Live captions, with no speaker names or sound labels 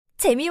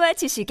재미와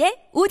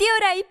지식의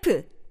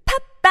오디오라이프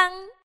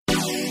팝빵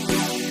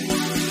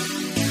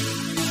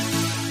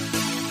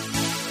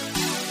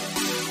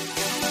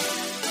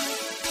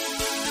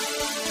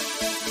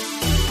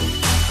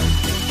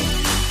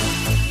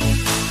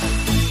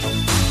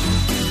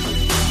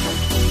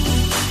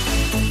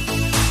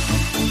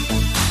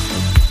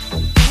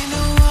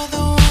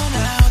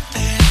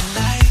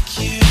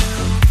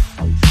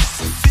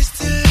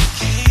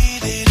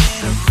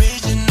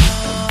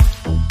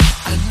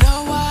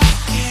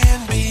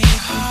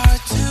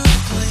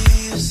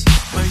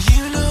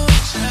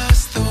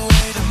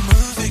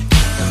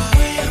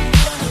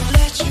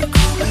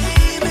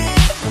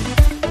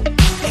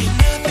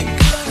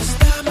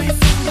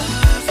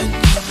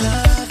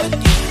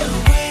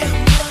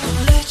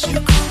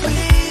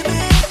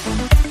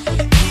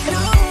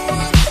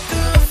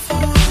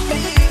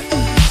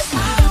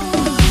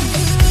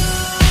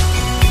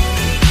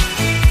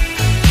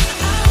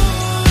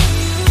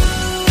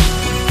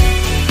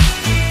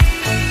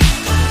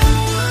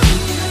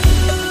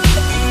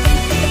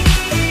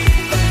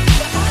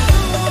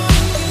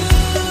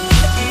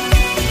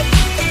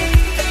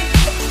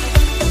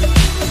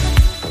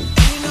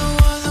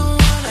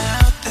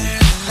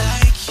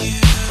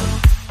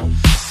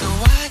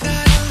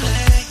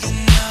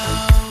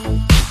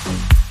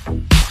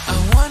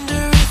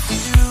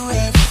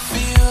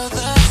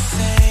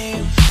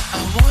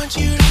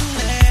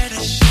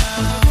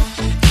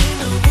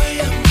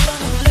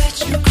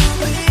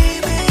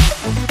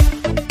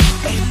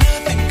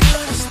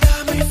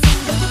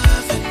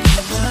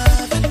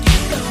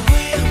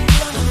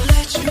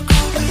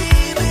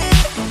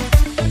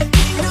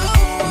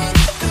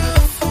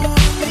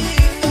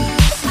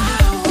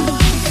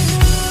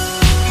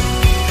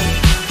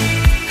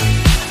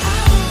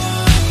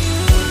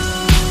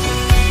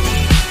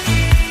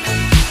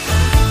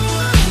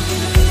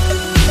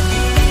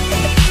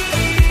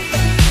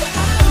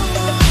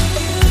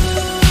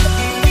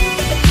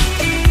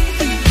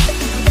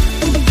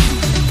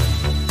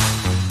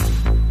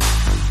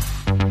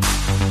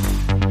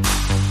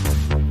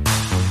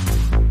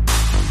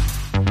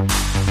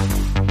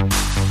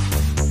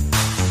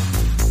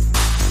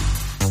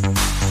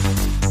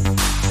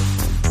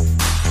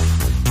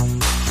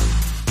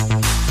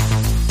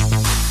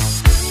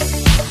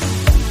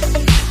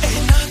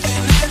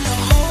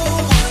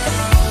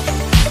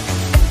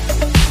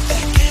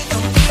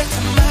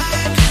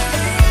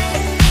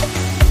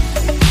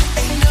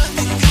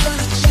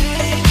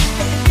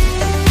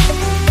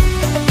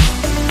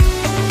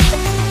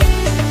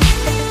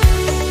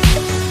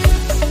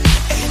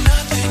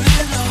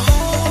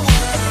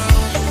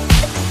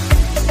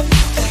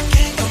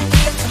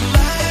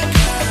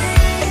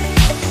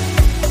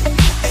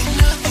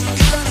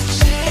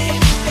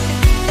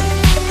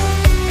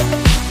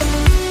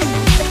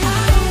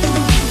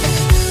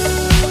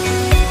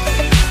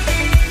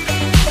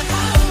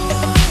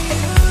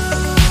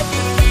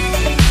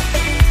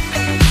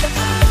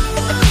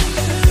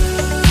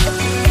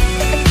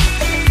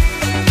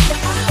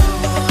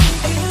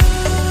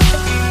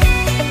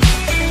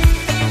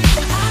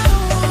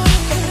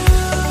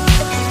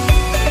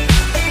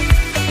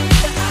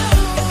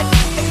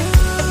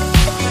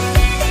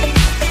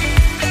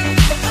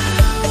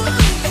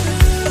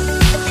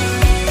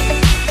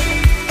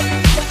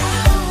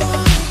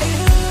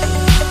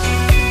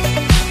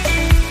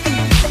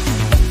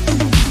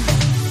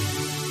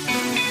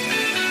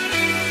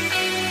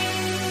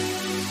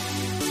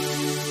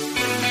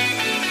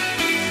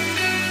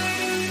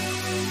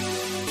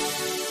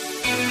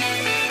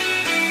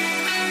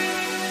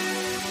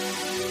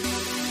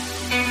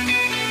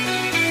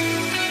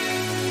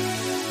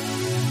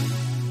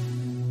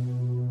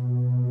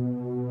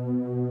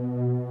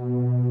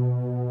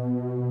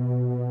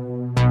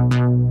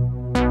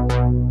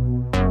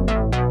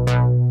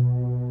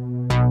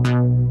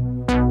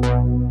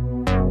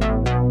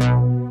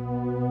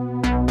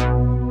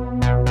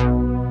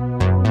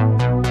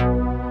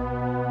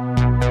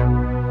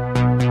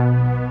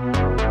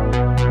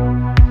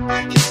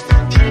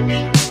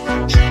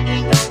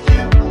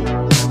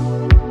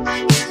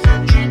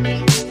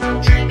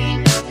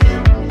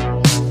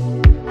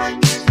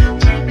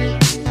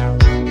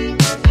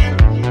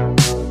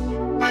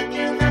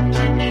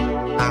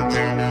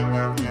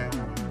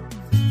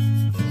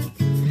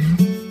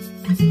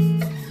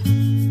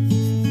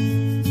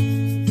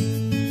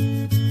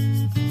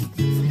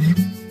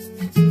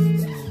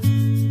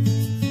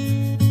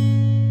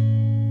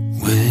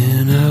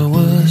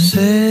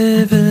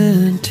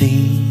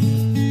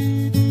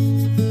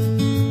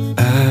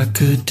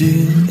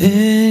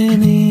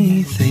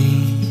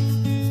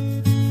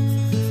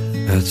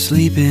I'd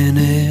sleep in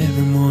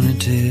every morning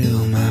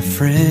till my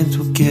friends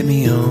would get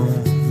me on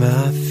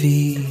my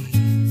feet.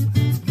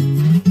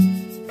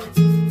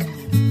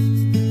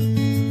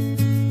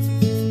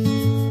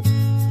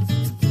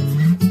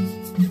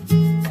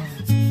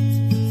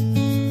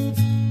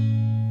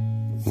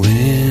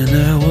 When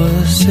I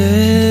was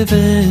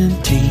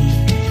 17,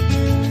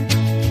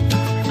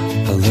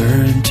 I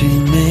learned to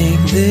make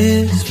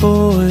this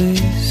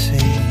voice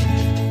sing.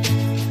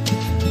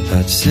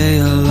 I'd say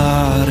a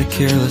lot of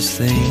careless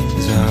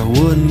things I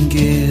wouldn't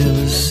give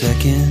a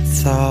second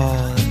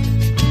thought.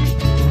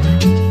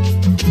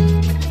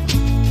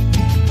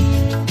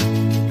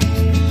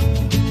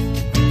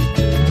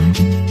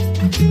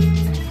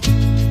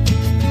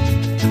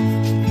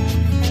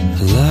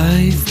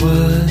 Life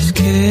was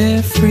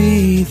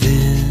carefree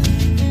then,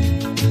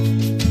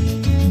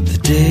 the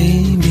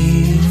day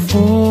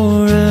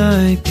before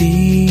I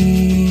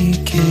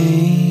became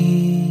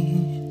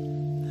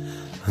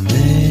a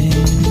man.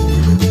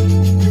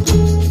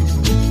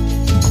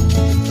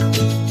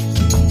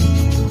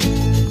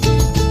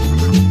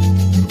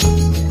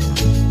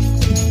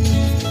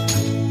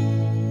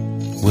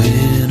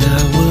 When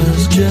I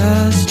was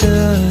just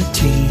a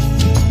teen,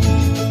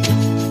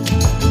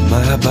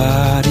 my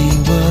body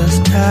was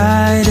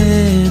tight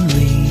and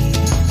lean.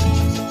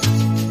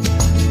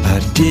 I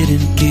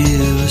didn't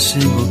give a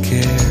single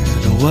care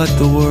to what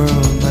the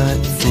world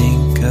might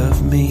think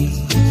of me.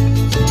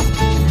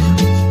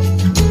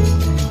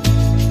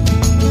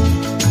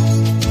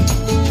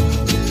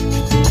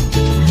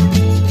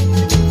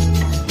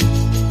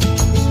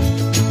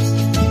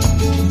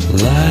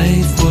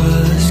 Life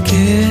was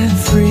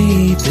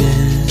carefree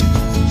then,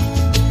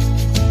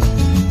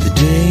 the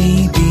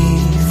day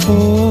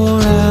before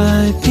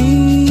I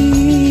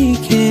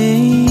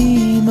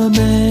became a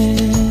man.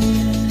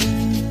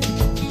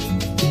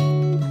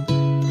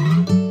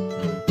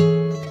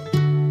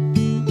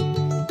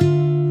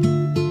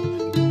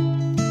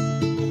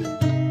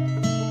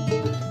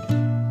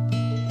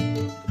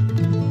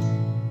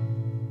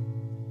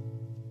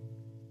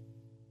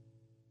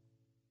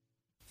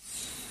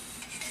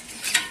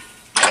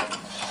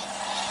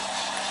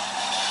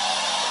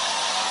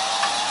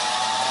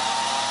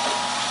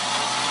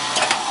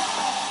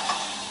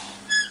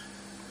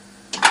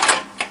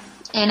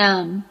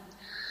 And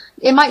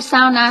it might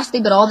sound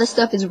nasty, but all this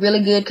stuff is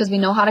really good because we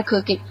know how to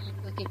cook it.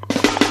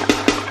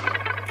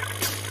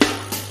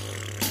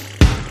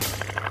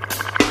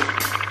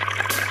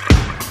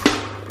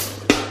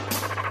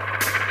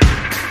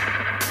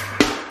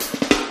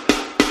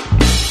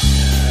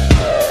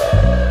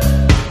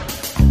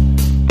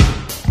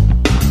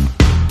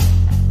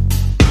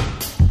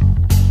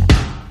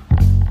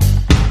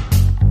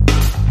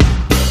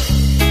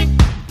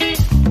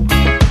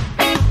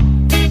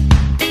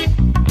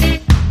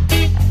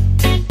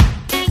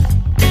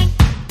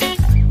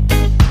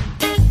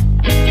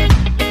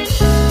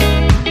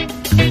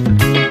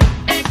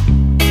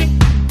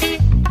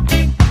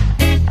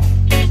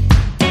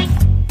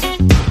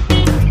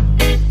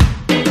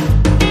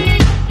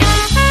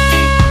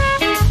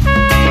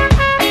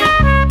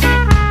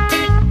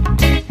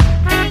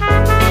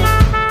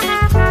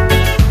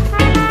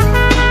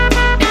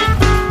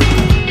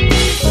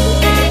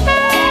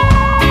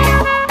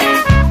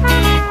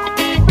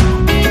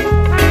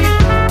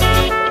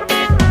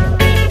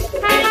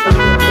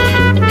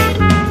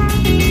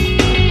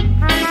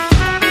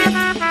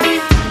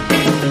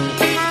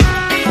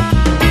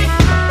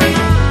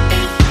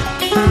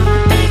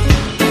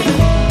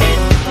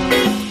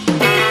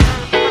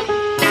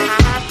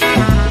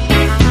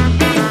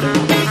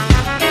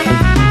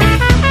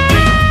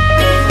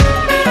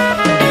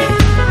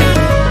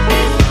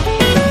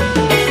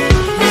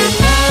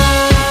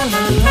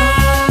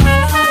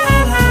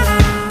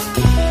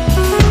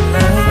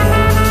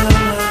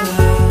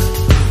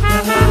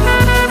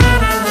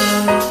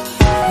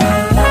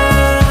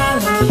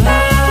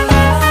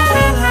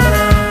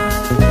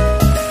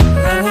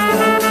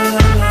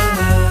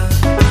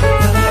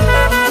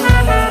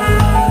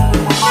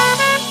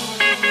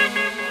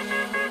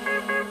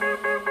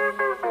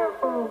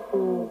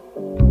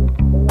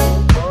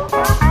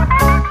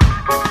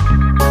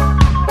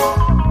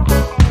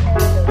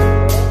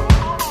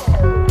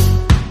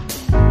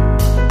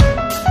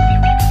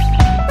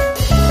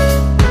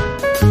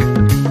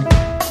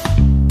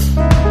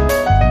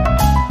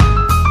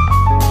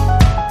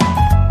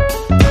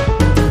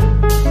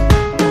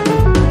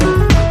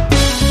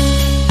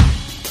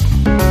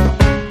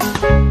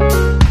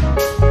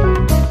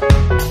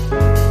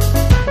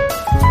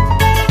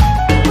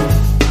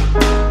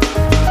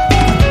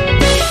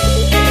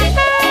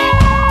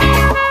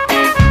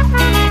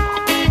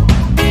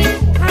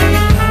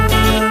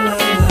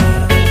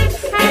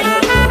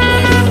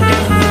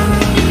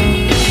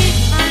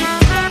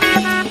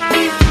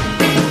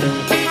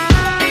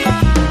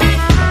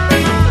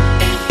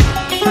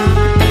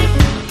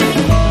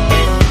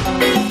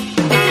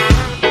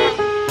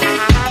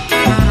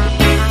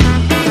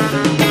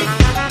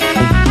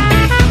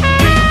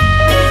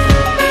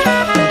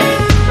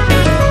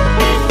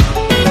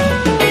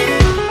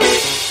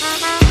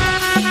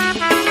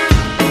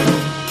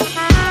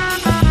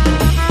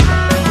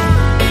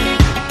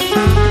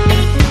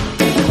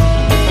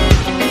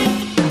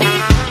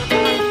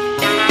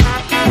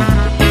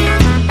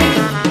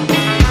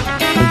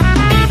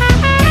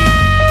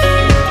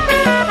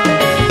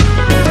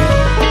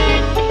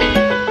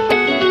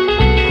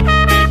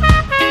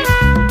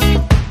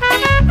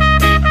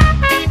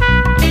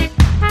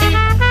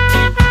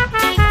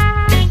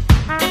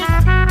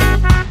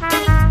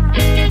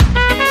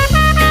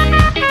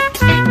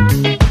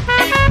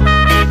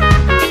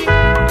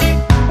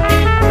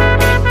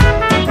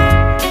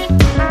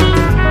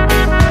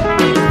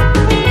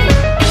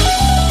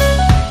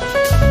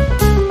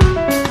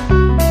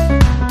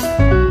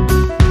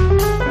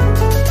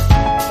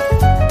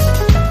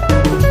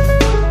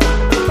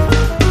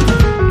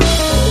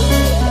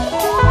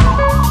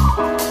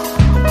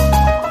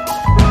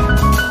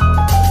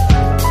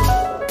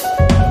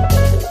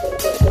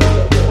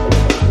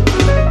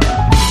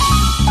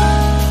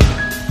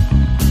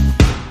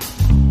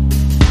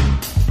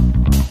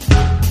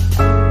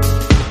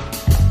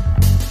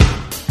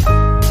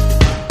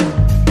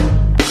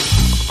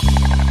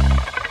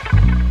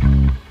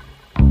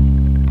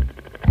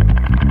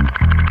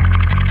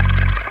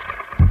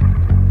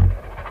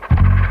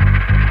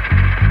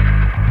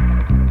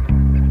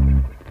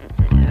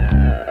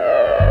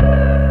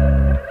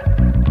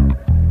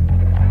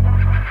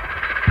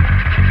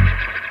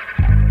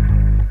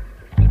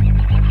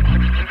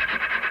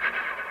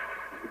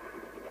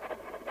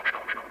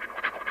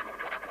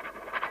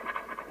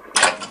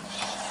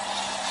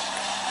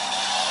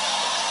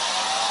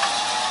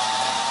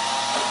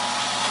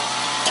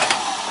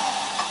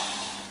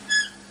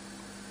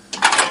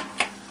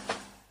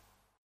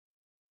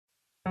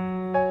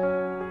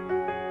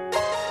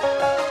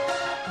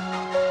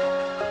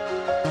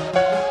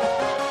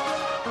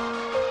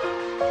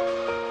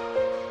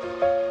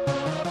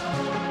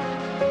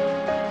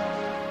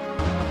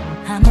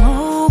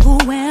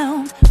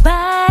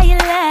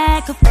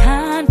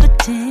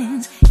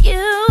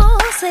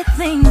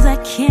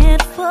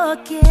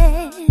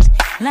 forget,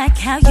 like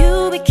how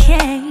you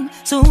became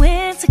so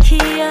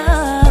insecure.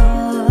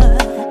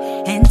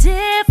 And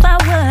if I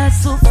was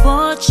so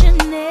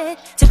fortunate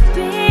to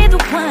be the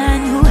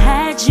one who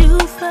had you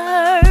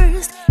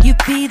first,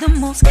 you'd be the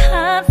most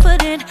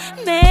confident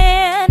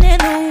man in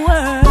the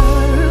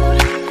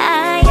world.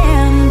 I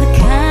am the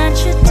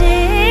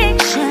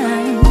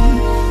contradiction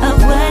of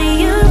what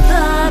you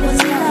thought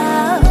was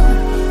love.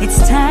 It's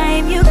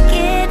time you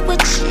get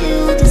what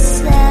you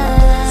deserve.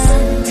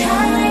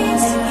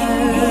 Sometimes you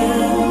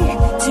need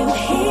to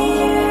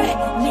hear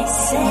me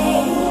say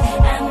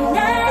I'm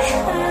not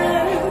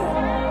hurt.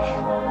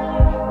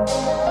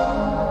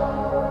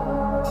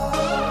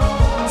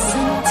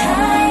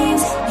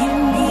 Sometimes you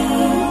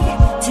need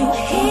to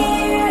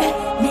hear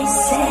me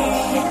say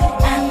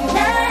I'm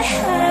not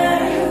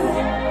hurt.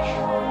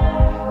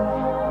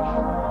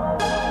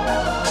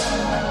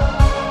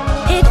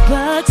 It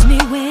bugs me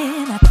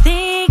when I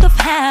think of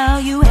how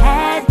you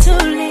had to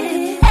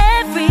live.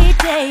 Every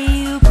day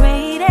you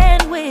prayed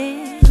and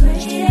wished,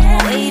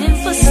 waiting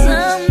for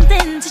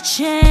something to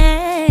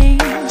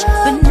change.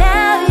 But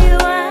now you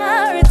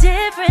are a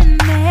different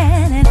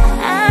man, and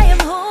I am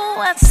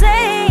who I say I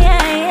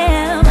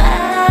am.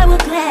 I will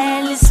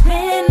gladly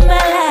spend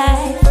my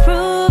life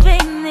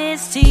proving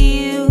this to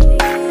you.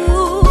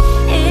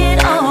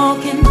 It all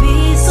can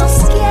be so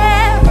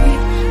scary,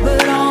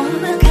 but on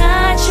the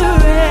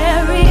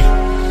contrary,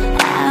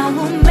 I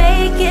will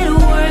make it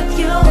worth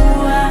your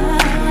while.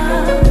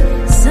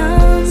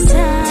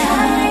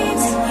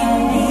 Sometimes you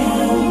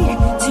need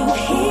to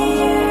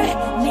hear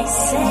me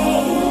say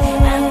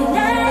I'm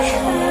not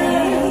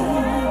hurt.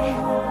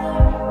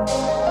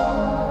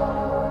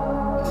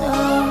 No,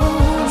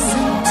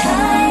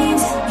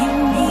 sometimes you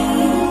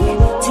need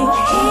to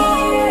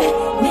hear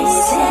me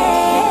say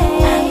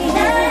I'm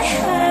not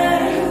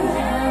hurt.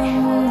 I'm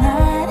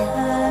not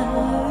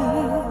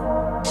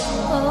hurt.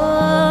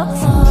 Oh,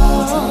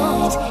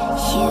 sometimes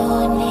you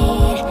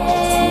need to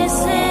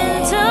listen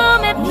to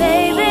me,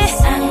 baby.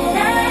 I'm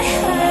not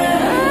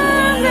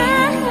hurt. I'm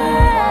not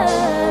hurt.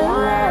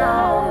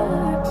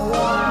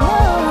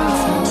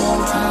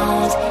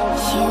 Sometimes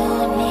you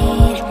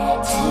need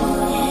to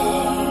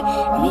hear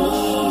me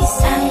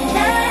say I'm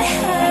not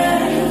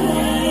hurt.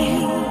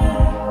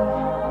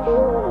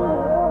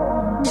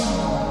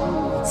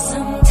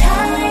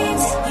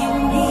 Sometimes you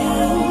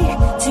need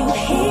to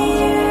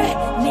hear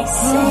me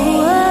say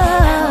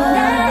I'm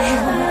not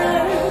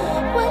hurt.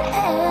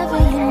 Whatever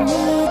you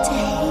need to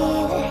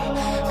hear,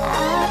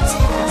 I'll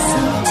tell.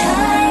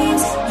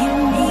 Sometimes you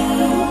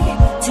need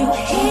to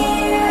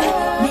hear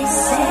me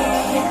say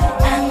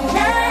I'm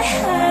not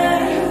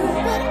hurt.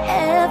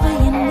 Whatever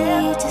you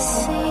need to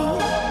see,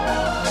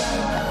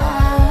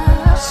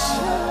 I'll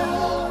show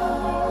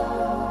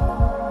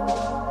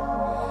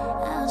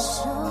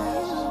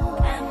you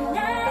I'm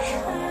not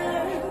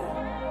hurt.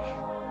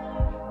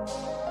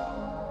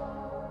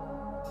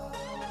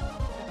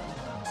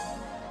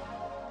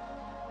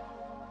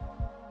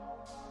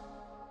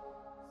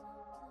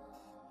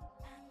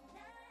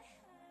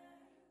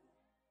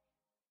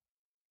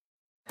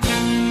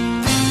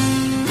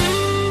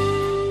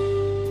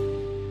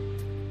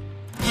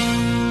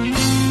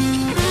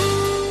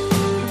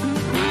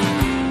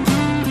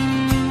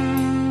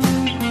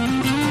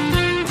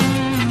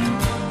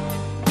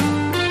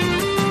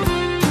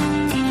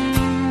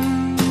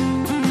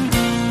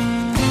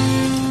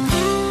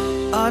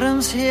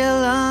 Autumn's here,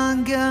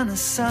 long gone is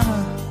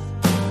summer.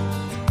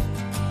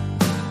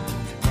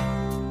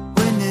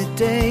 Windy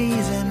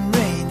days and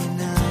rainy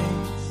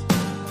nights.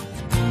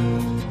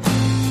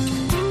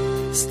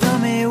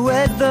 Stormy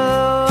weather,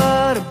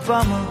 what a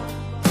bummer.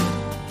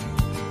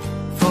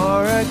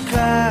 4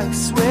 o'clock,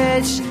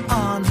 switch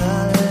on the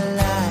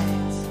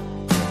lights.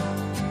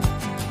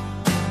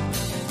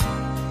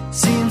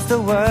 Seems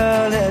the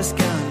world has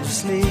gone to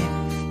sleep.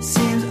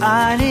 Seems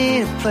I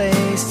need a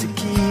place to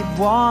keep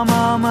warm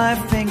on my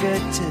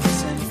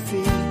fingertips and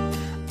feet.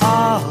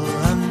 All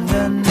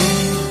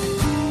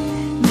underneath,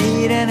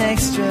 need an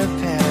extra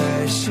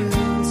pair of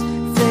shoes.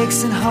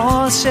 Fix and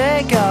holes,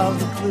 shake off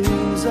the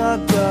blues, or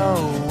go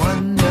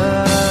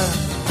under.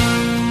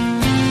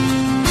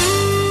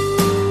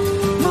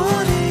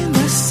 Morning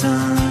the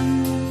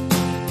sun,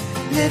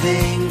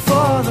 living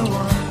for the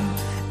one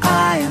I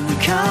am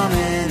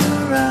coming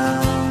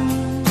around.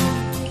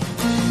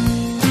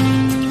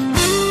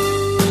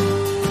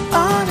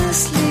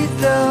 Honestly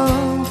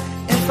though,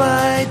 if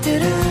I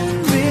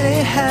didn't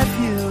really have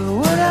you,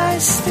 would I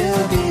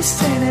still be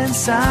sane and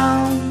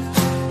sound?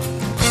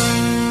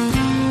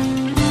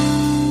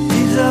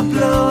 Leaves are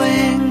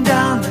blowing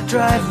down the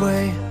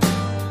driveway,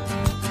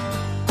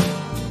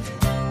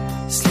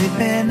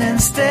 sleeping and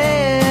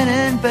staying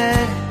in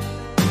bed.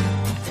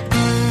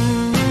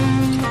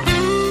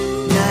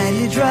 Now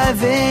you're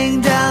driving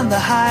down the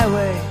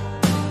highway,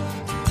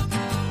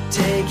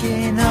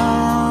 taking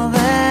all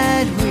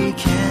that we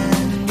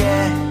can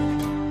get.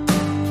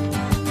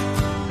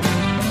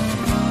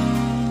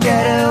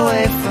 Get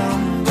away from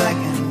black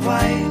and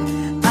white,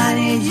 I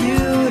need you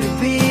to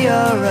be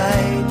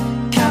alright.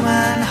 Come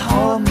and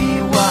hold me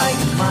while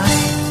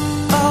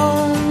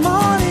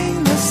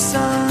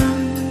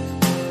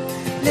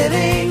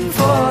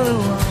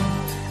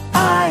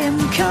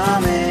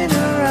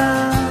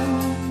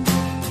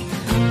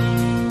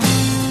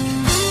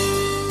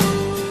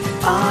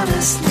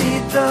Honestly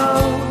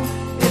though,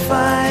 if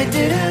I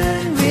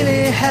didn't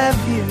really have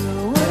you,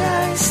 would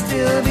I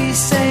still be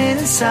sane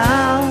and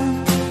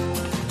sound?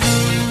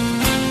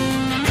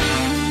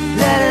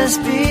 Let us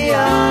be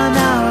on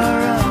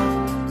our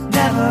own,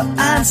 never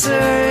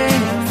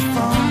answering a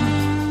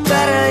phone,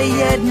 better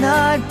yet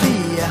not be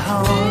at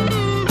home.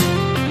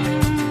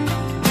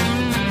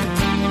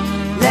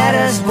 Let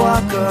us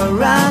walk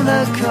around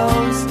the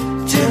coast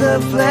to the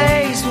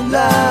place we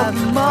love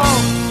the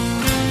most.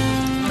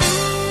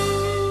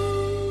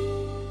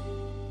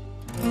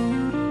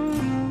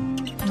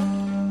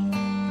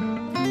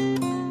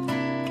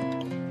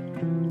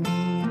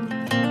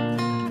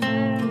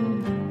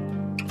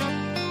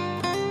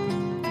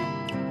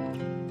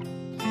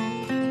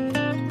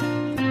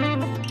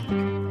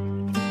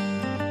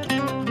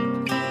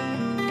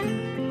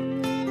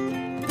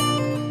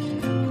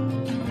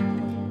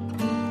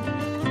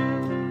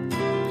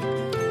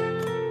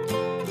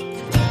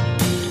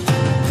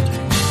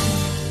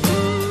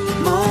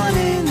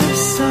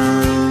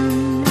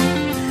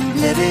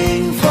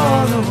 Living for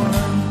the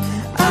one,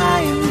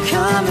 I am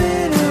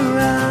coming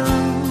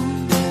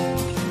around.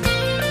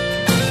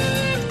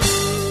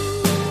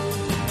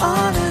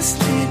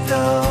 Honestly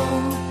though,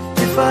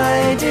 if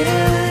I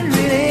didn't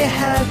really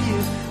have you,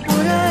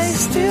 would I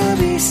still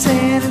be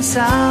sane and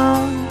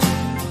sound?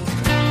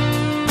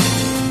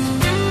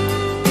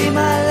 Be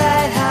my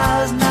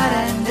lighthouse night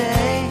and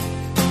day.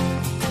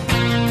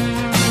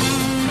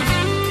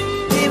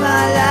 Be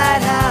my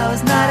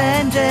lighthouse night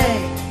and day.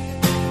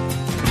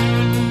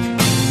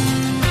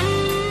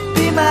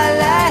 My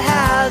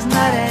lighthouse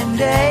night and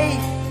day.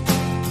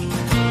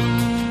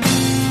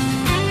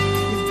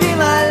 Be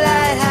my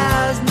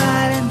lighthouse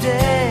night and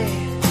day.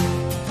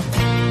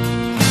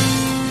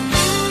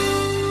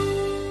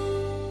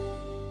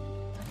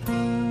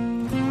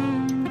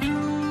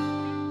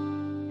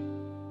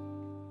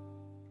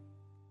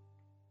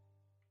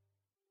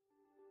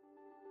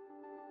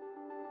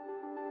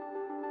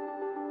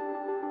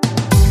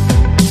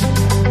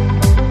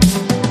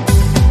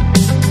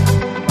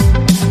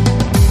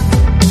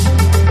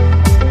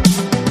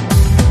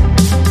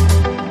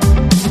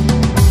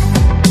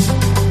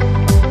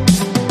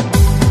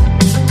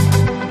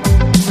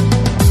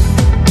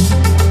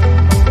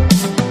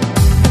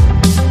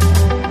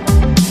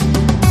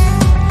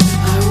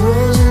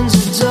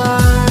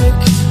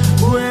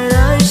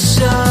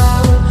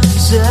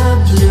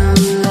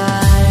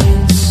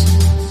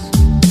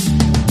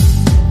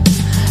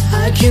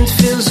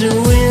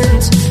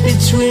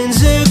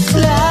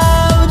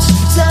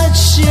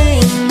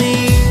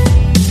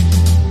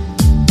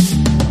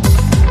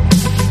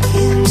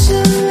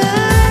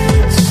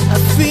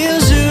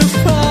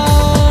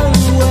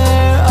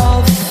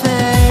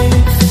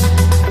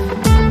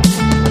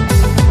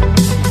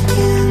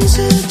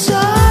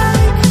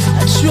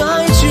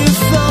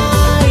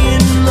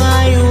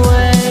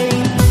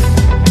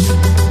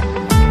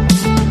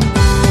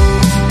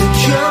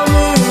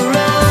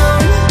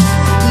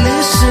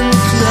 Listen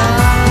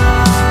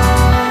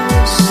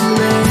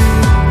closely.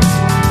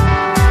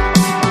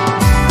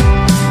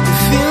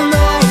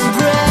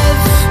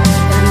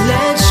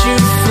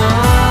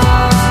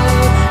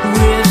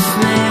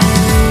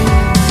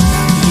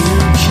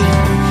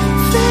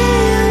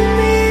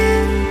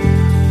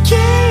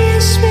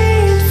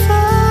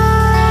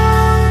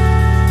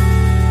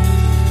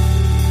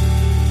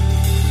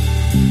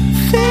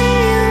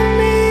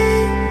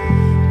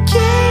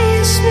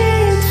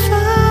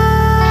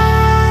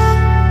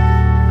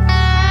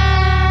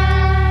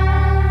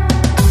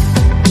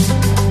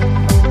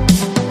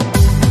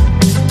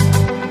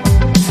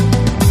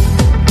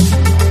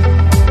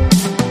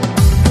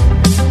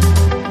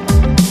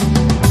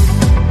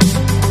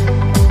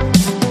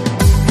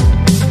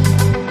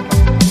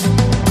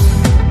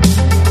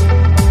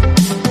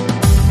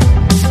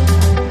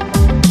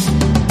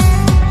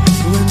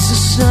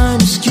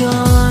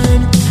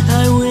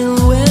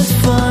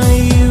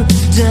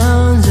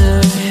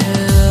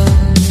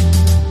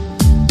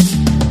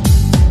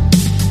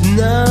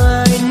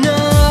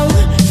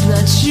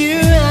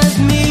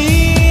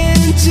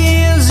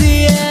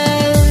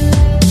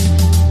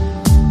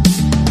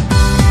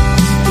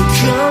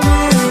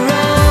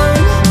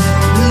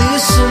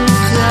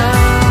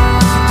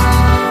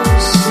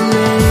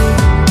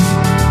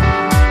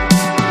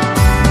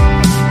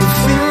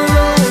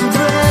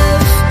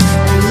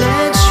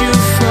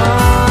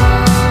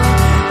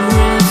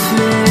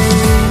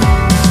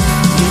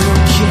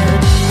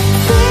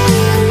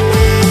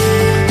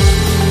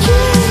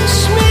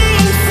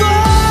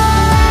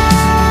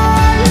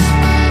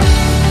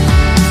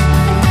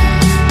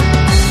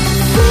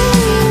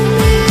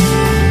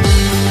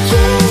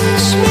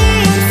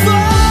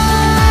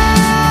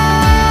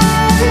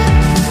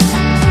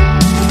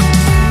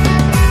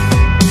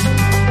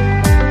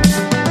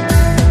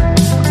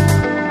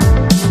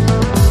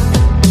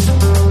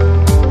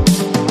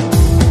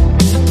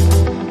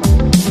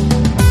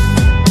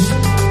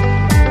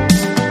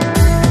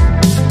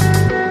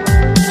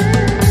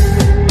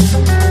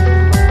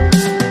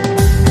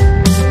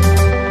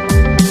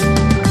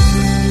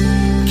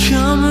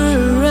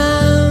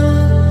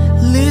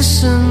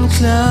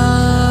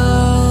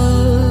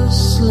 closely.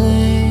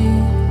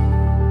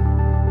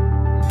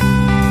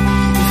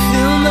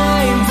 Feel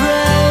my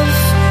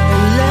breath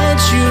and let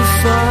you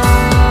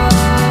fall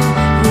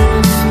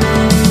with me.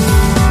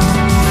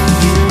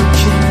 You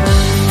can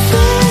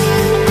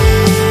feel me,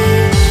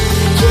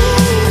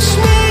 kiss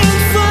me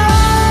and fall.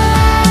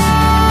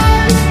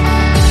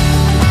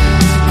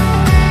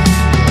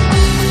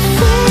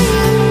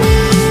 Feel me,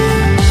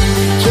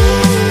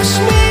 kiss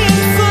me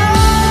and fall.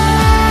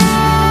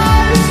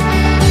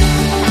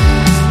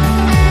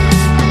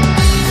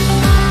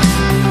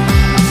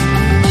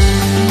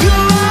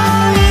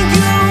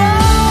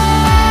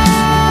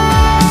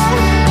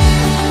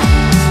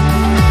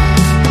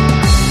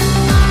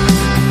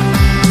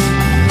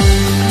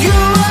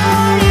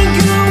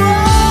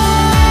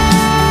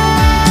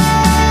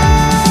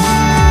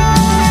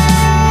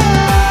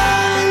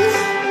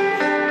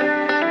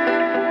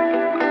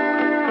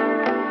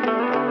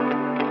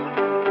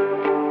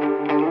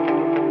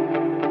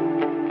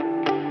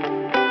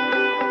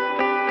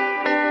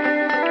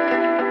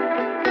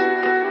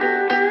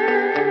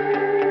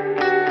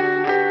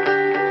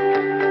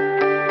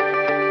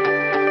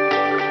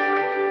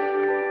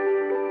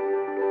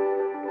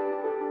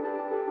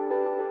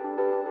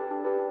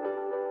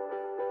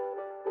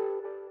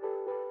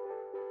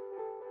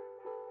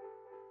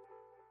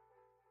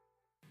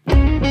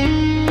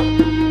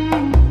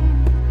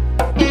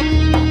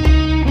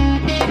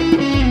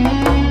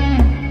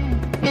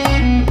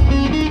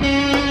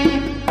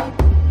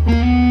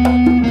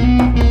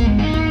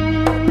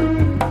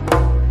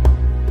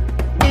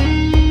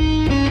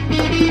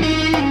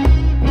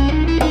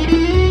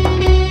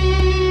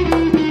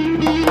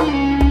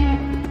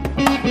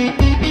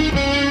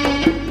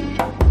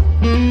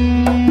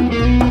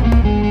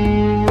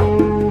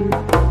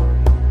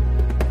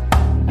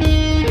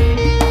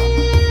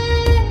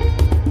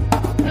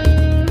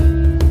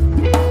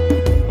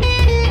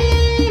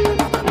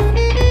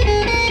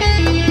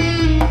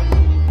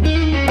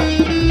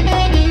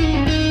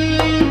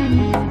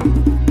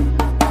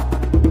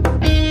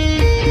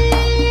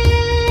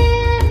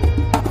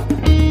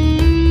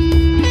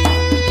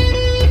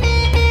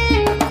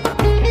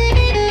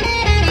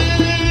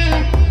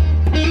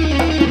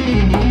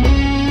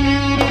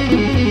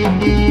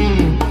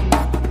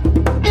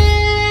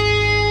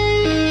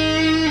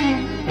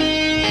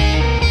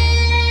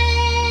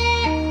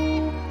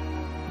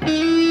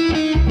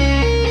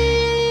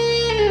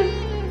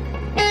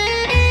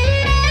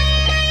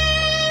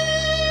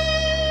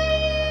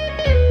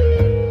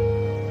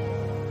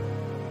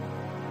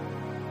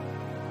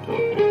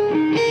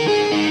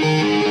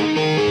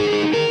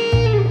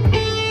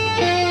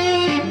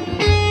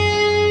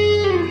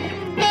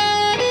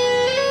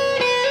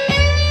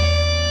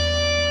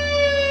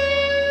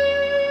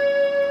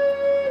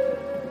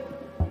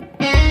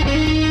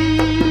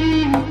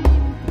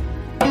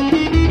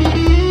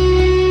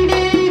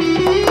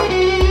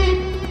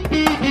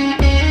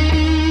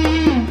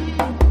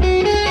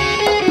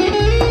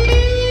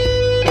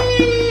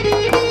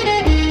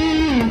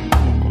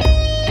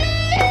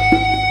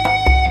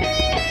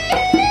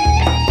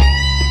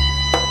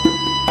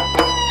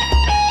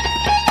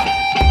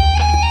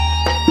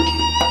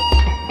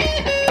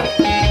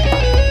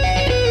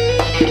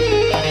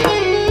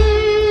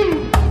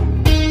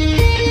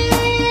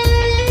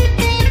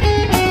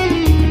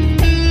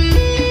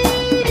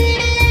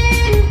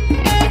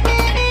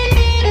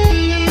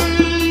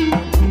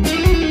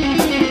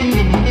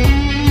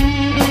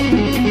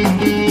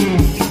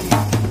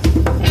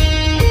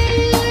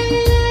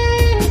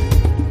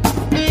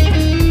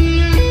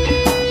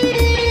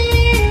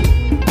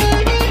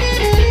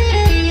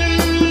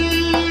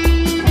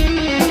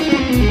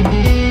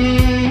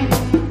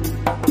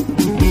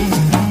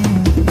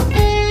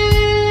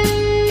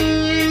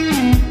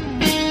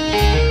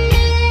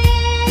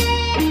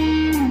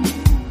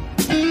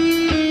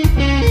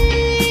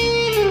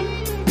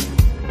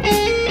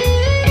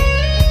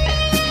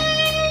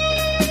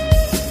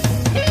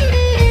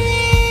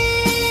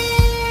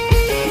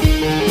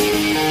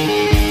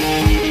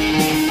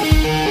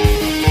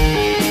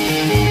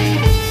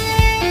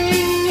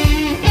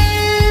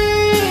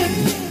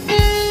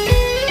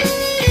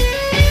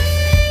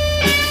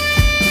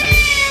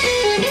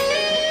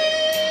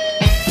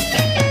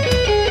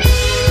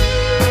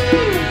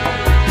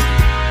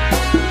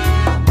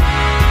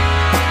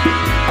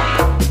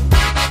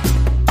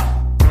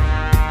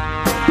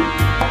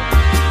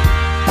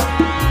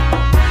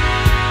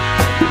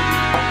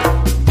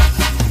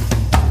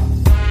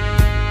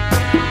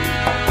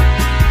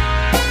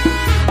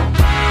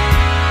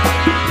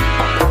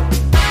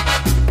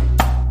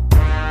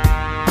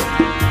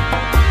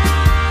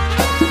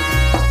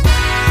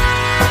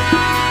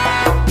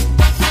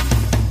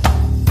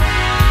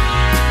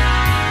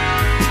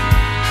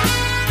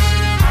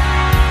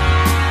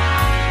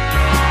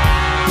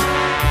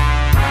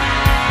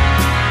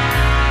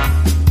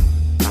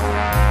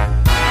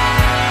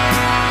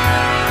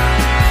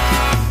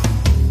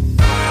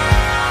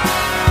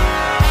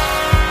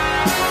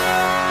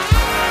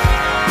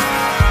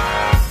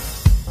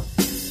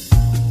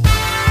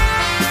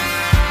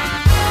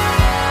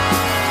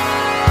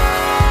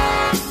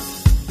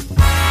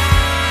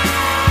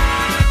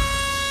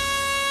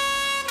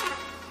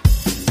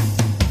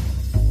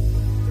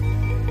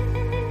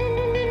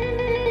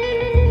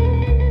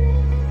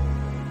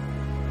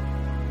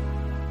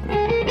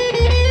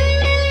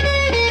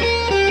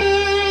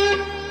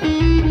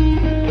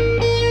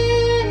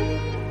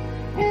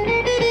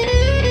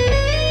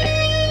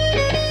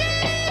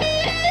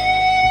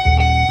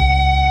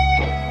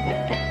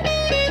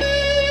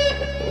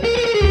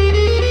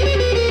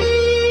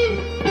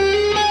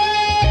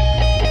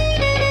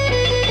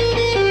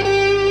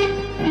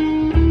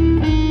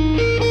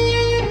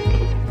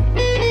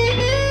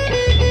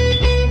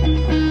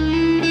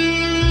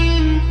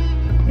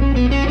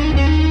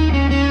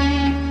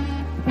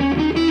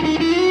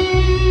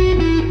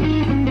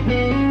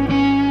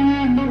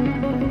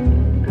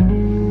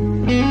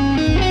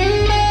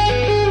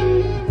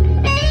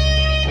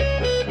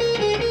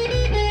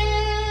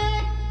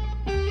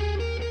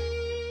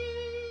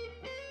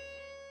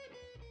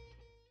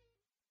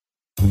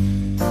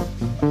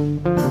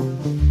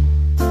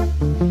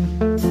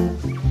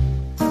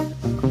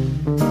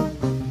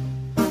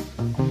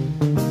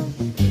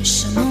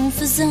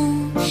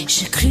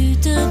 J'ai cru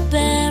te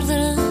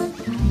perdre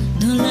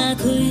dans la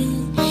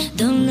cohue,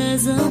 dans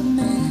les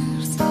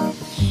emmerdes,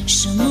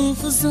 chemin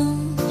faisant,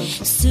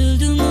 seul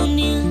de mon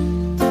lien,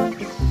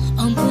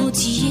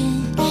 emboutillé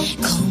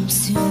comme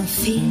sur un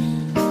fil.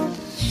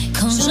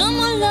 Quand je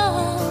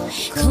m'enlève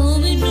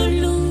comme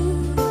une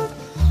loupe,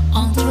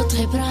 entre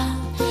tes bras,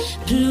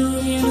 plus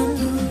rien ne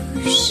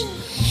bouge.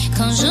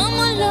 Quand je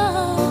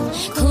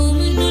m'enlève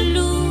comme une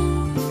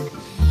loupe,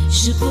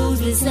 je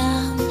pose les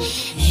armes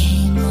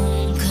et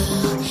mon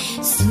cœur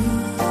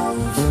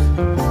s'ouvre.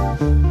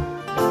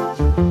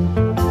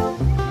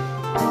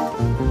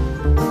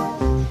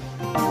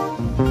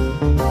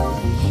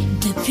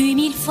 Depuis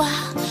 1000 fois,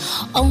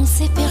 on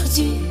s'est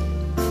perdu.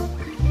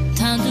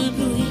 Tant de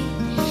bruit,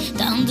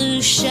 tant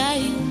de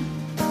chahut.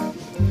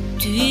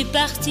 Tu es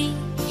parti,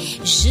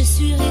 je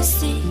suis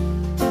resté.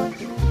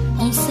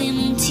 On s'est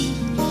menti,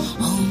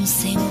 on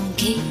s'est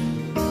manqué.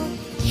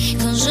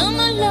 Quand je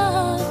me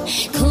lève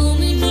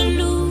comme une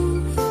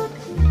loupe,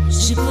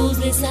 je pose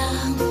les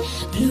armes,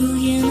 plus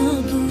rien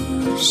ne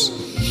bouge.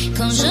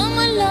 Quand je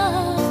me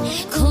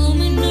lève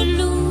comme une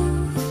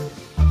loupe,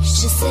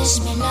 je sèche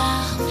mes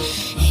larmes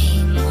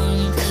et mon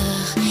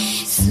cœur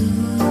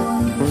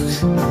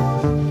s'ouvre.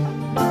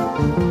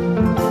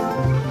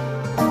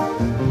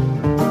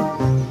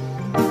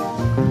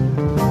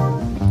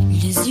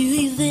 Les yeux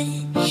rivés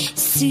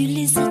sur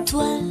les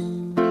étoiles,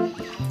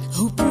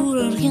 où pour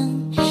rien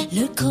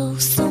le corps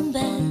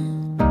s'embelle.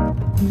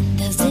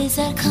 Dans des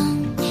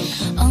arcanes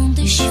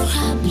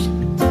indéchiffrables,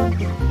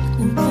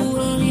 où pour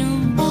rien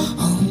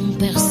en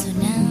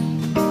personnel.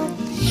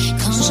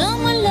 Quand je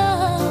me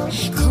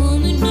lève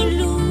comme une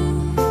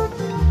loupe,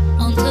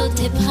 entre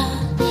tes bras,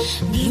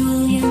 plus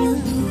rien ne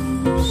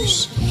bouge.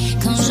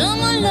 Quand je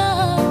me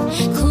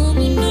lève comme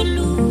une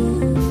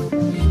loupe,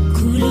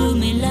 coule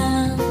mes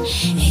larmes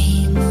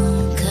et mon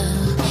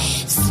cœur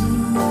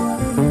s'ouvre.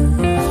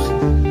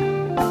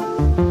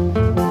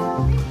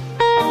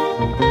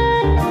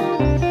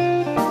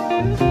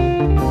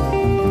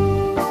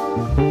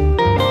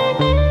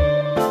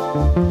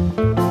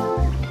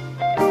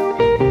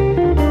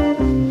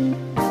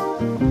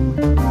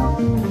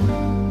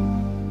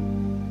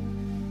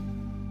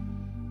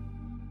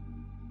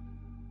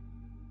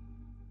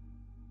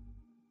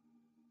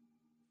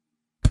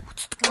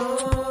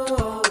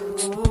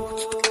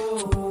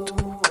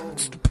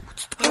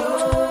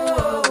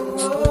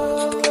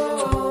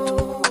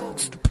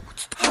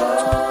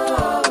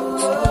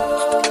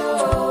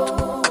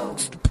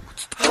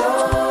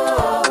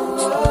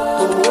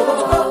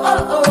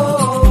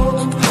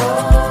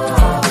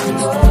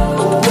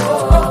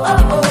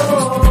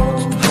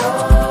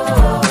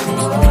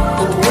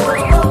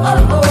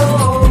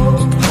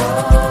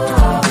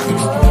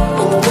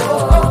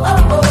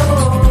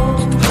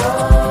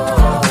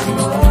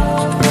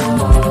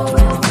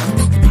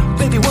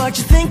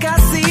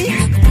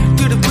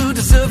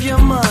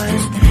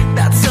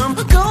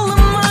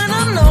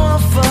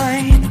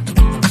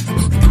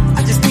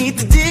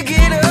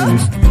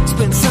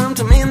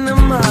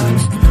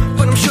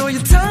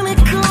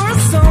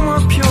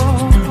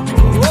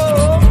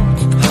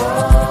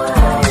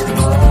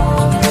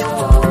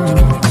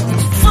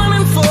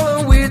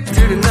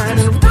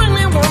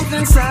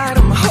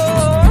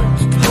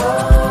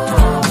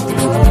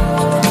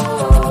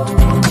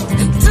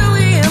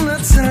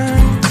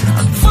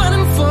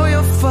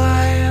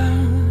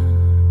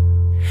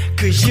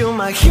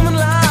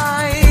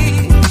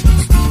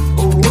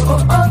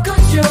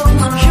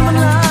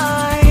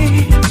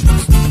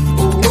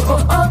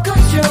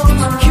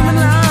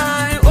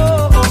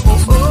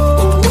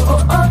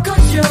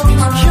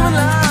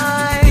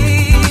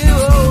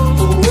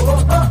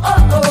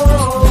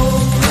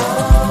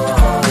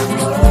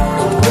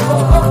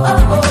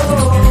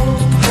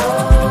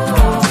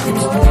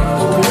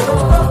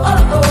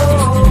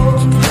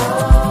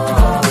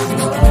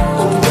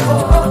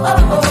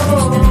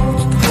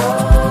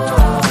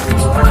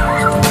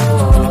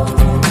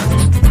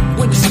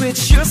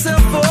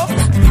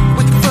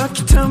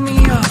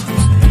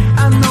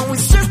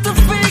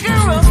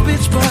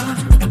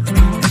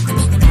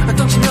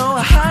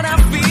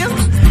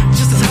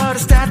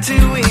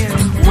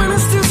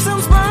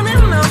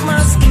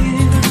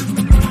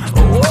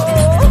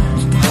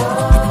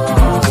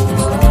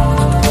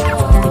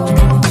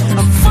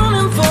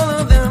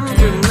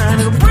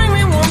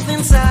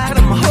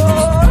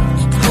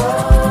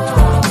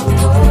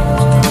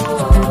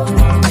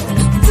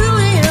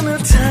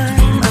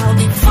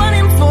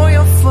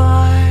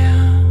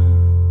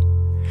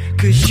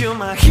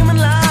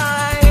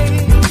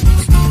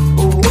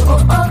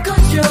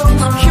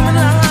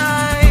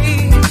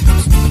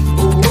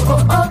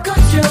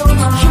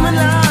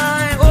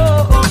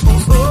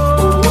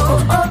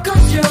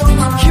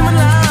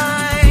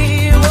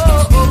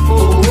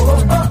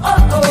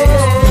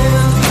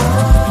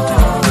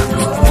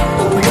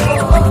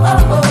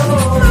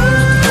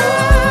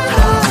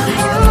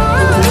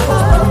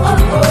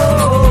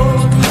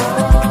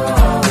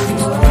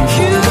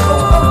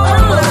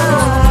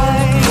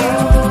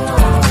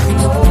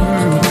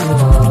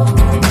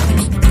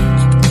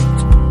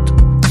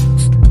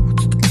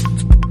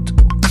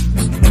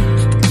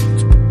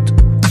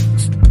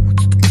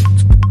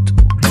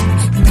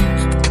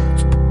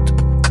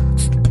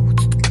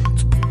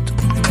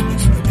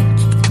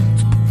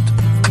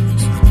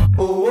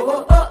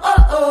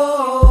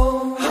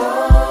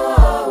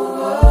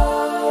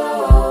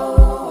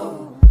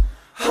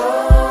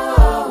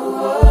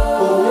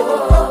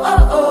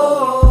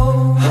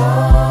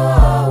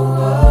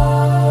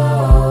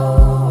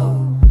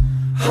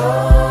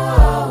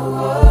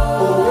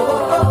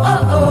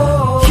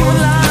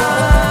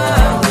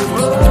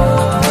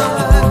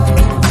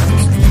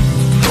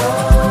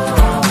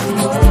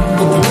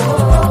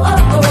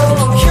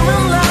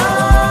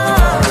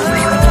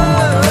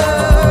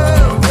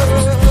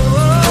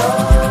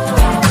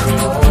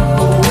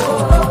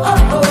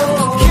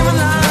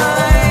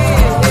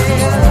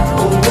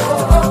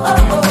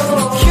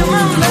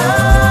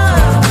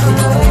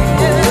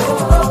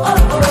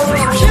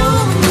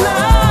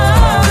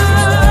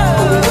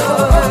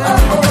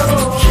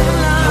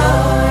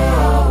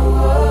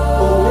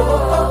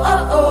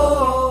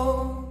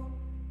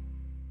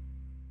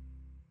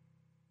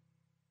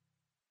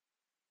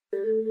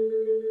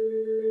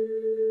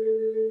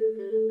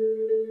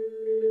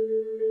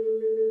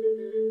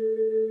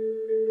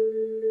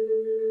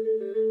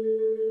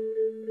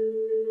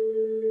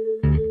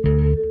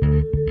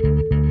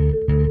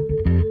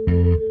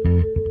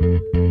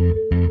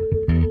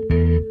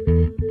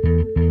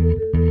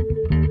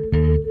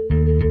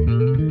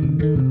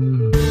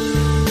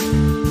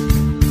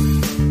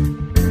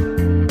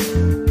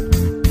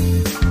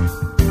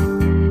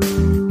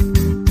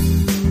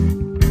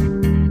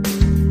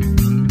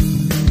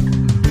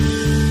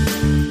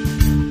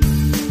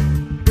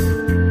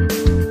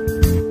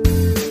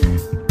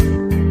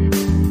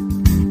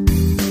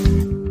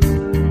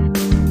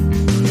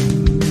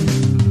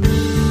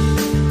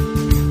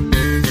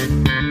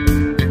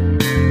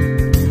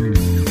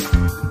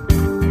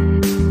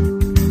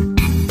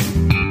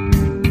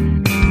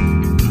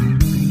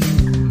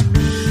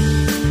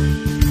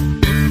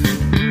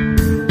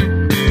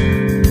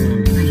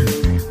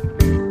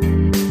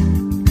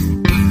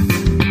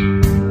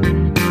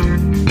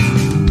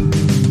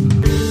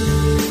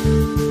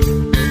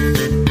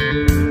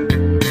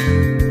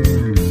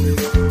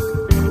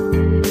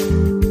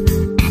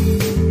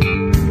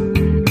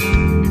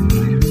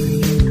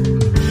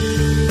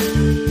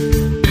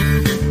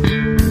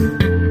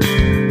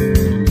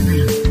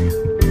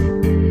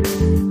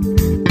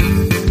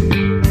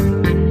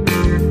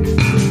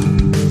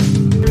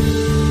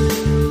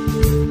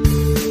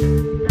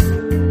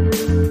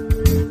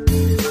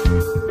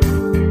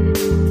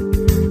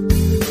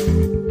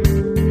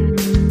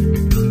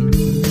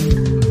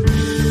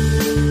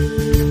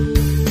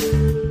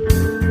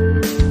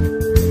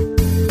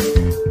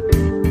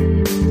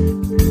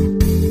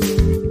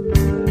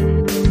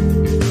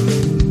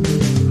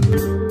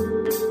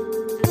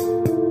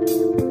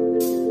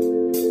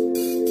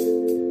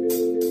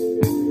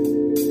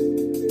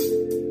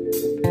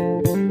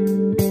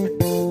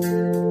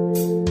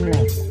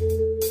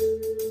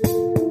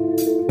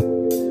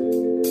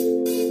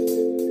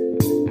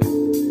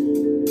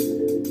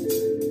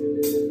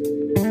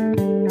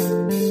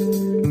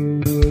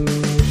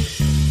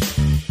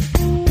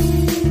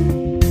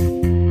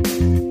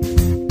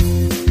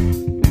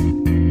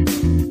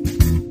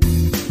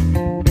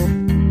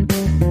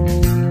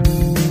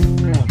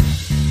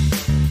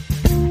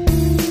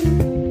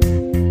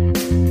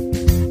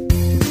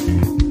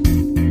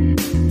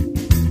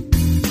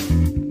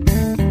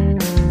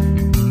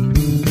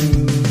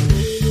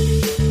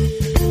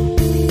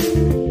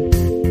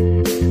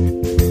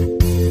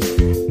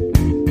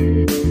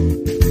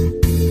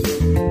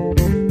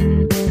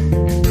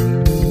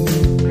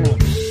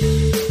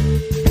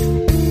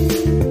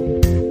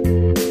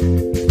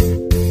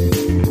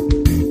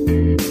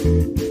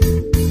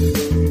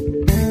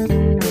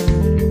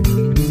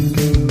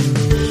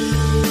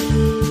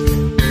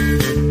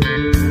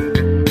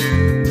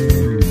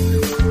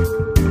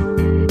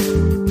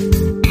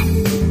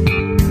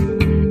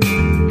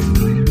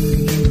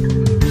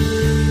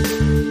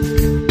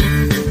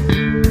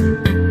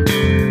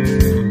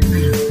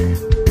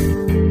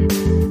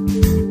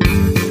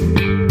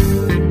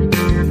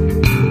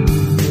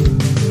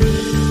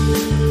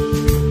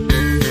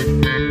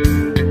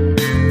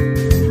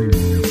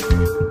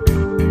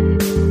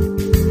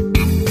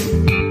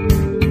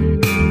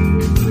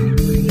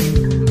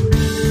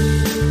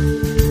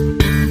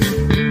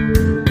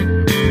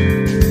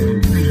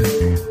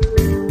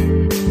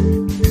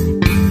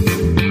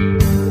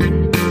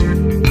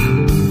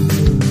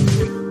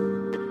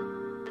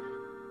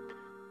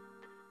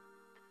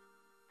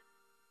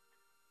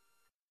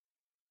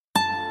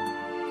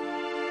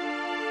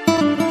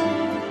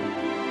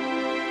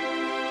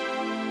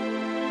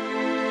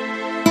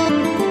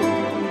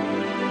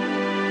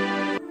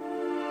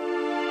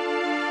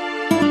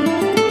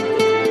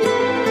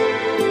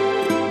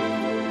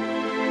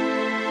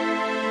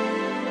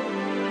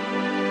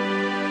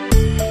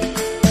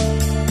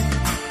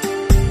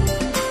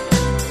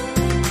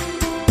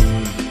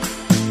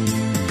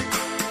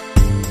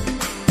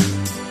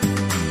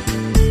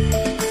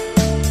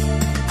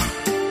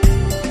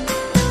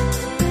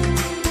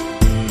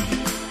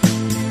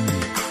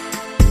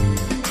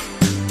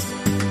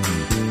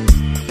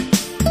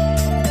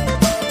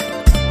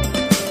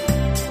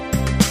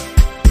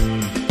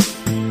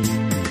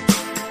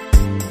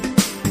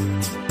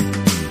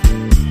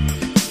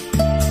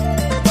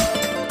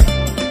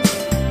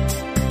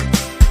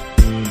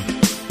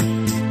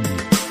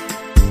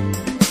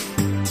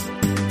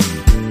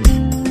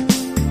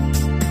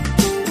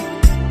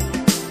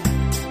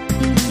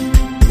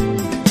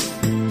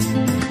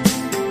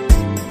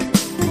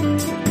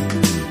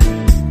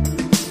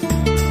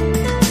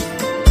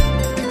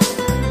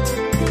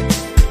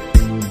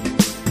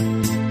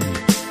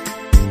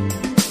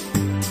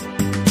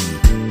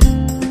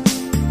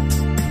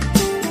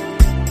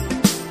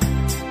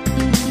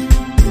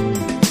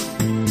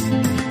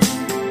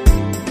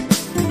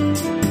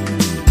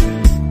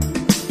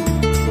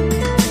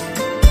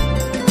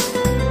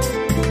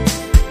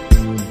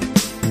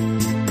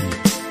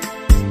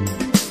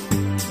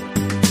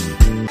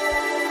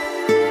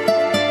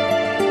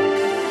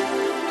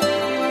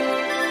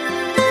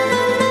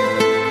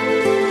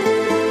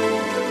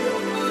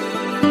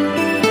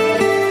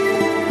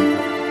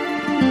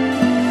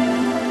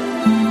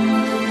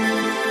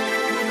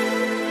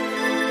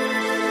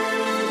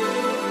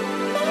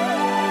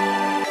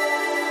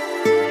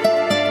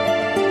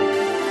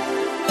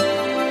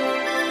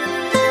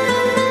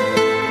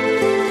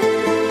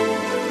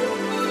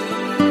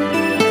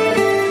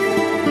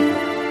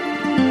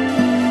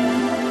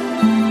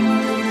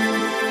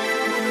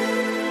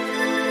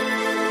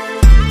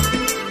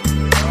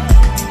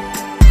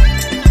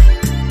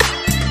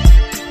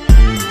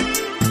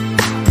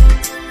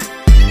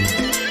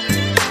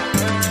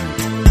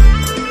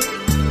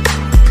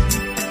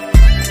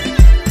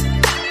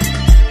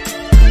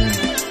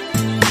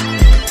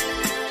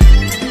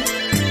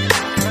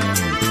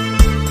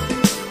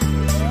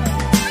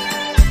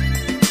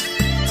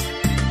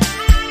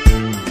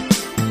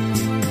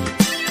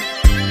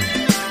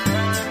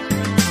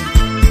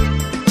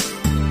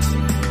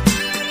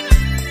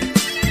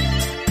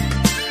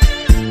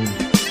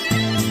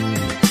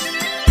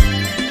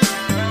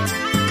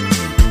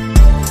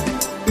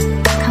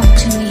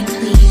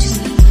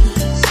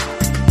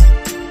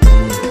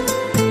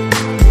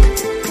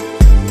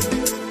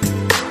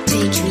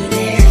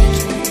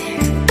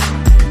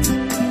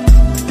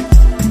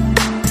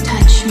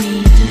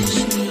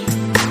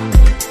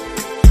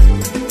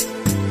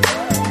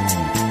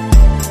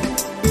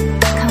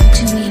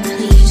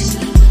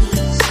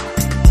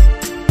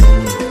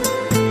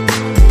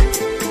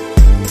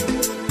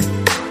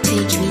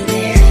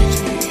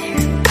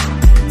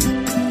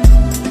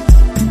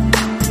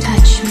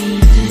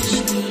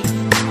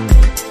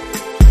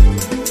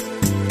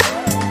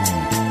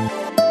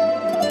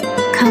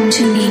 Come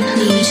to me,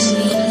 please.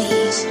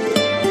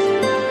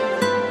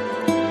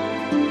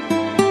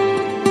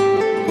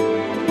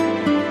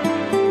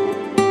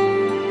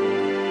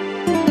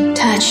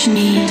 Touch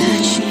me,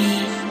 touch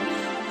me.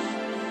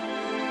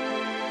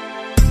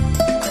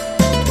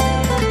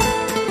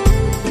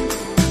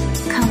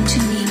 Come to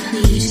me,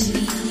 please.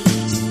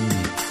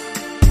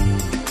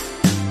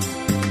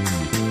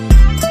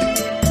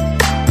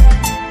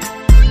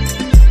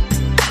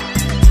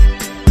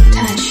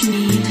 Touch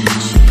me,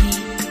 touch me.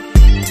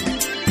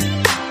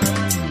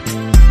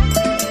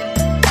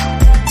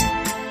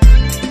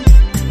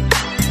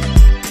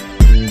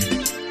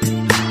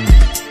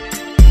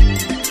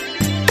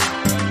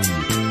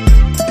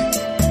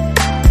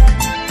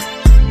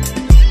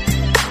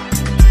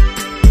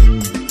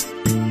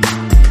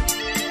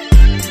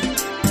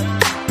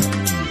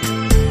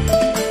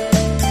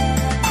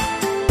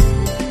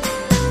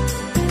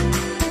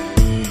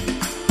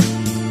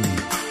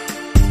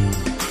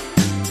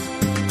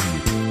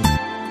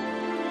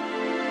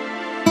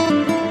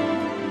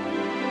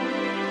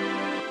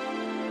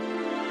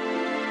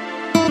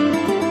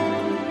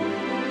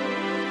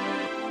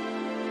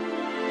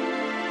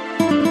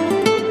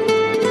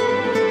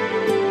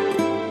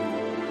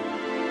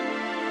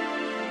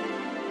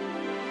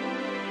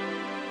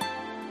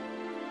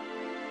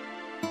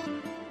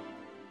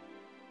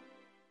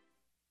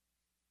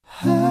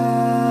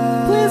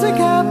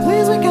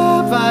 Please wake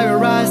up, fire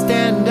rise,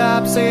 stand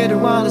up, see the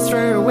wonders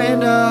through your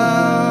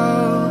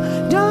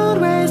window.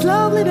 Don't waste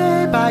lovely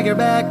day, pack your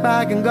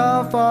backpack and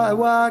go for a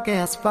walk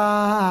as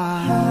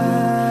far.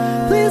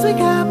 Please wake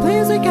up,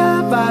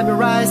 fire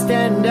rise,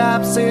 stand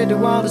up, see the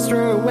wonders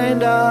through your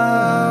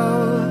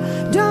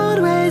window.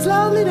 Don't waste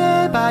lovely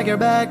day, pack your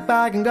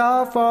backpack and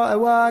go for a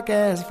walk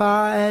as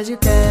far as you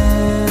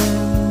can.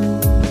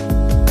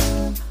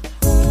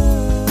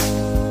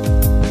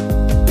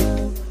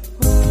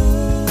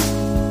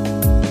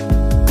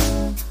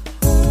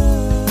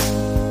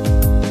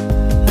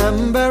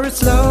 I'm very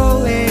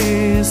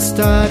slowly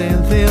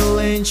starting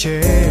feeling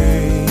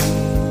change.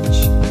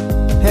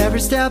 Every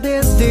step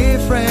is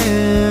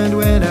different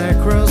when I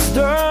cross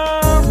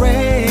the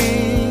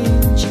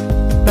range.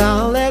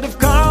 Palette of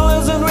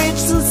colors and rich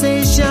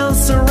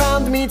sensations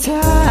surround me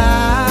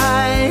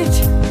tight.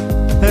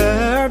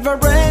 Earth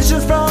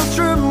vibrations flow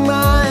through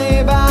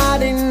my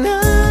body now.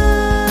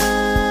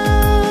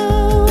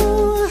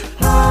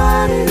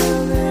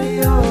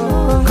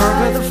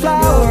 Carpet of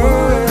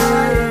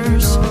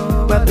flowers,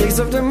 wet peaks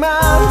of the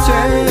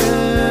mountains,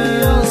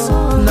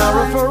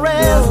 narrow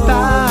forest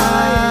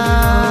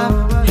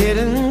path,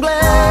 hidden glades,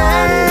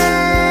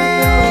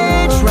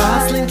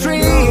 rustling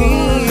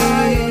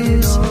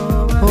trees,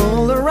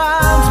 all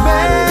around me.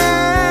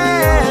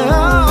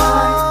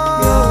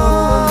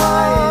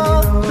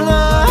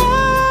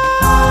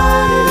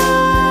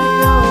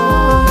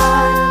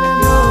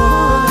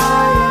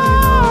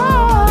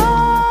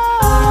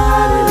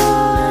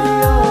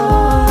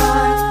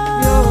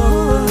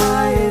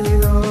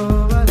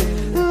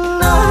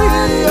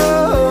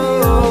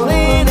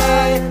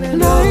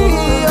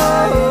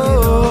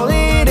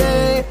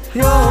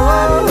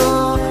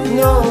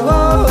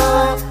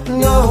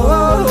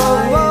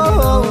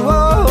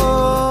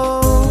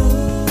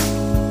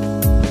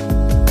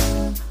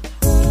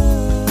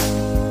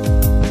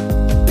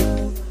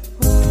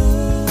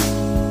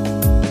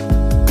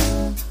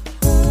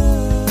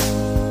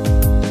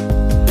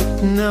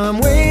 Now I'm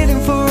waiting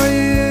for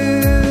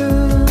you.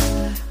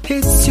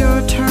 It's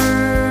your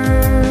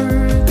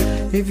turn.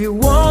 If you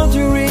want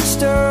to reach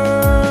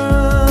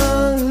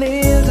the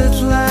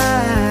lived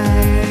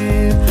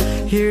life,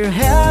 you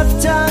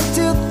have time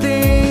to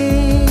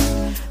think,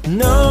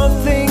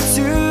 nothing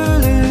to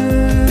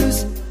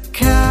lose.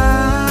 Come,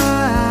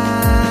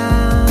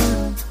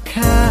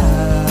 come.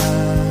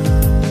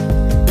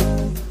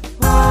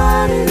 I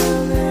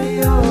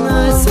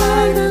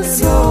sang the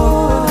song.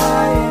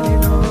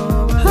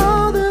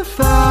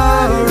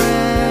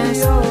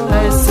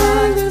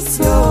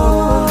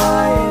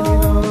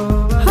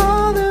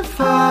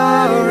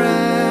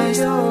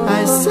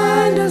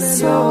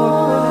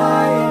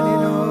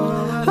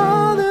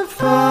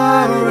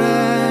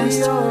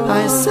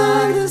 I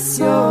sang the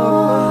song.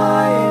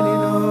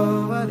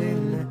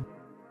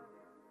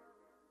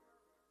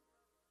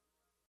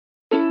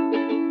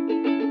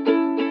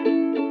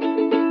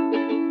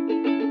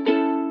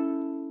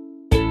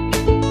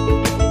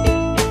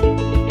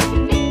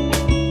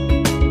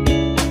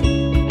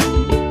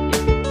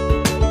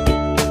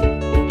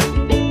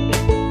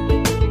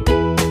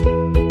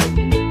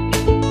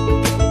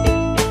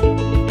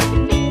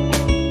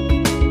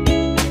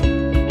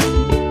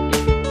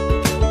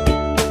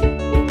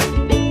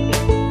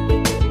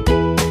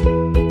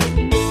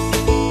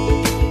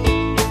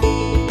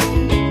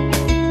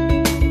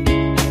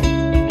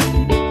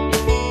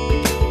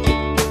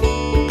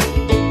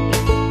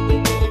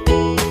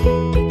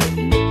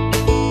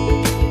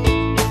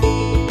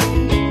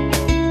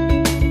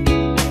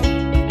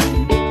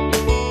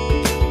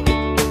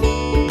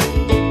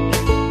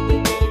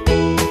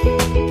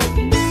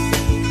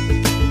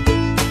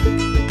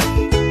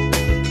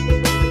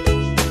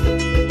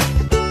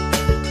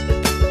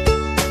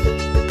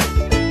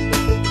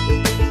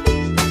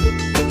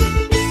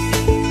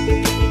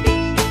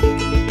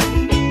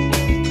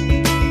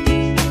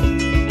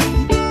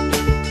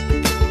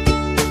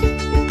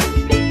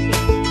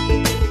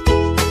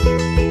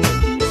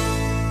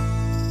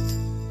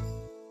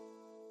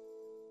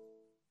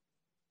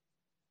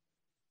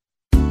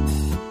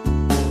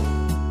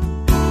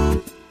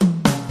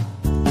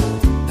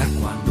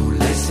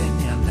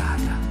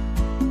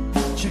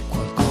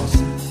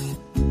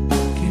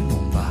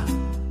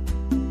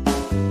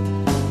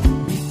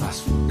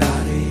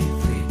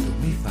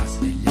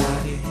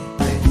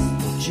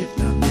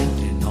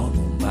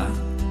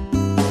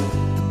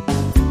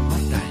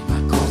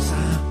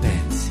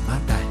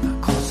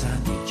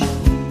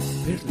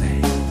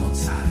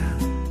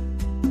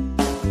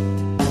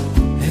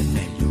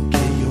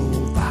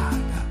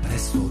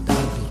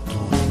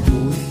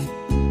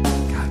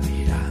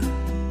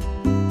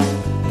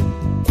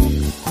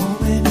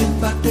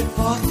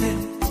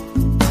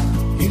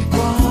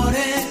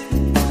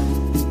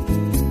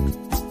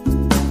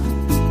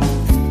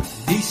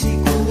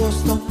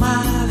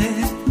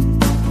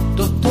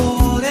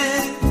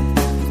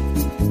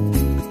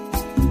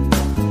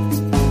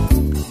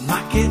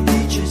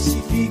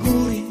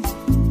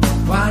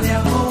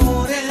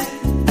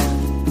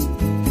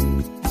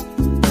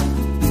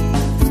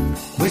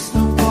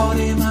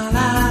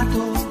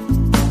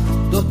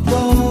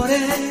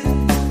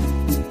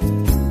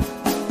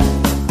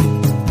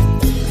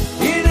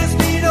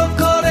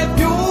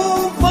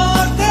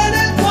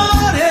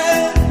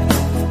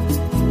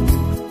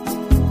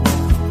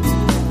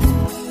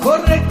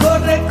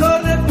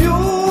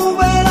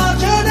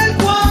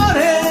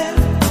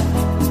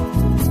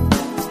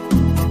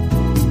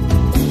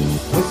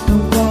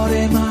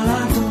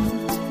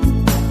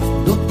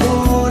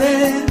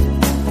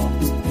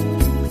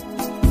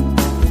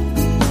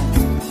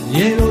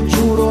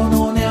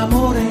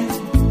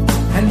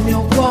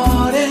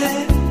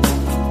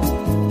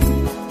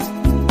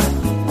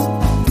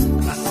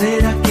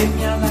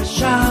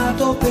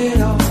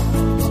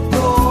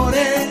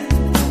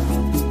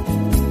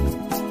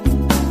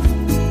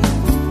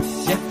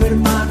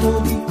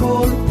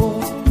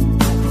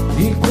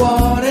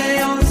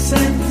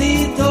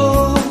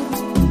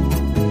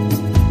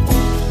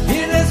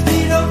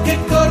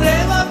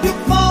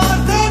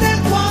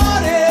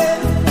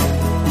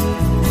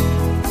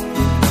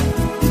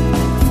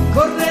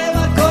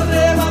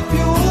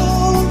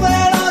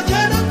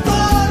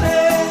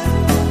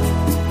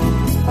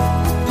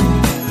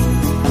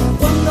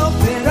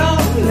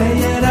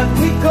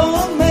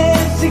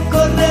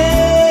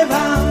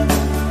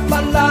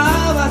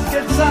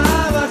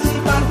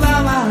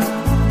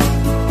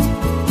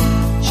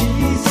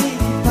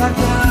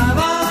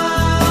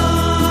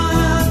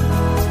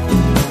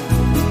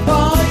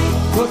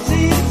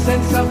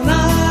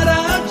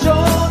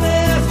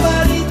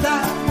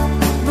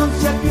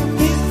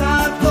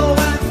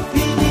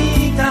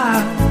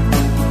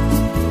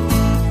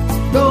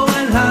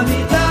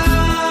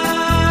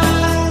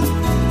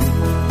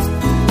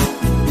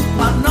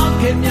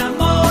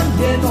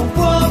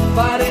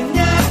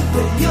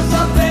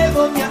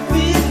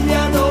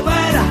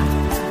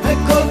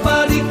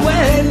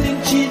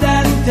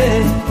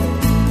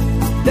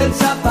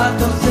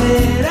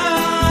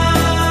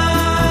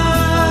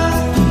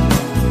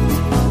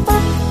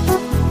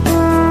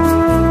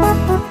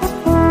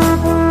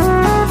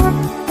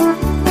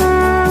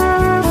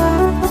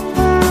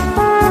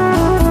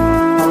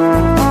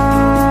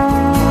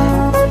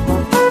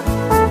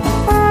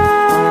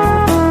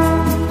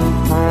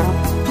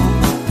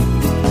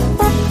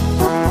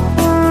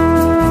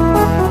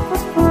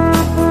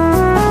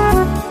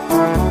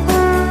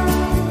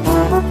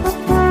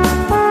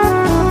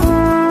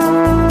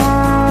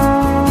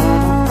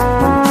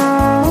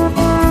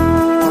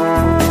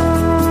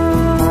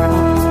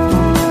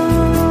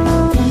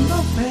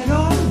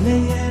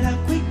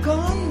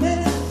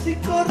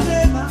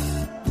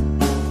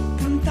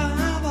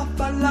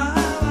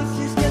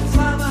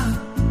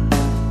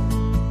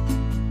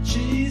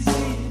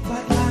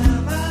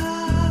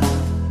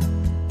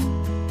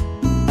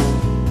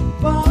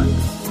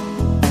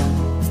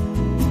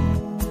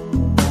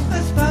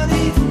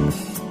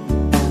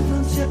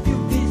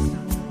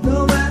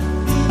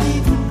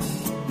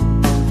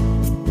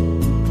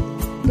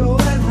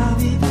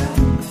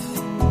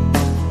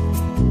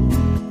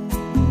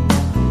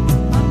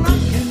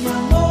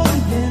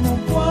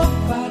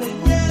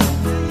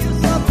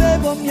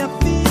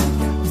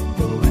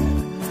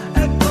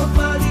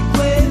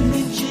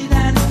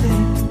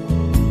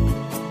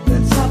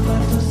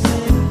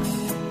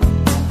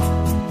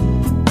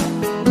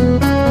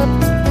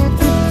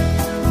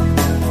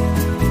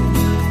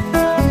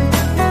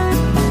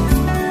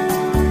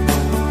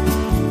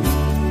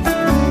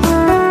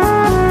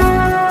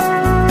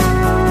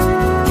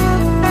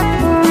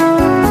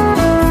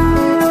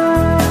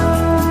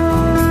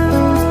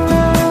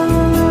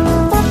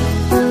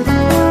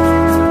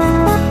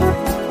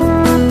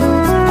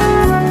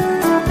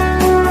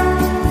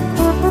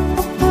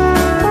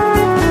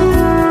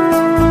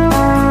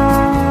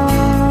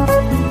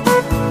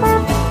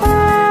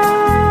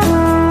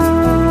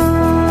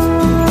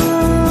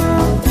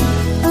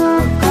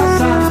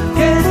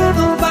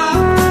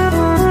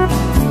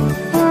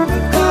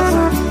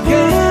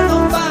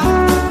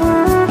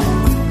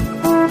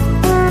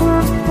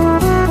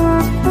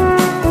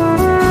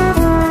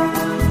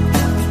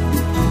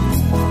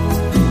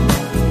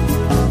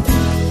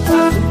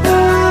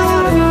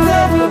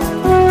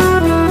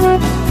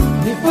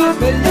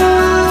 But love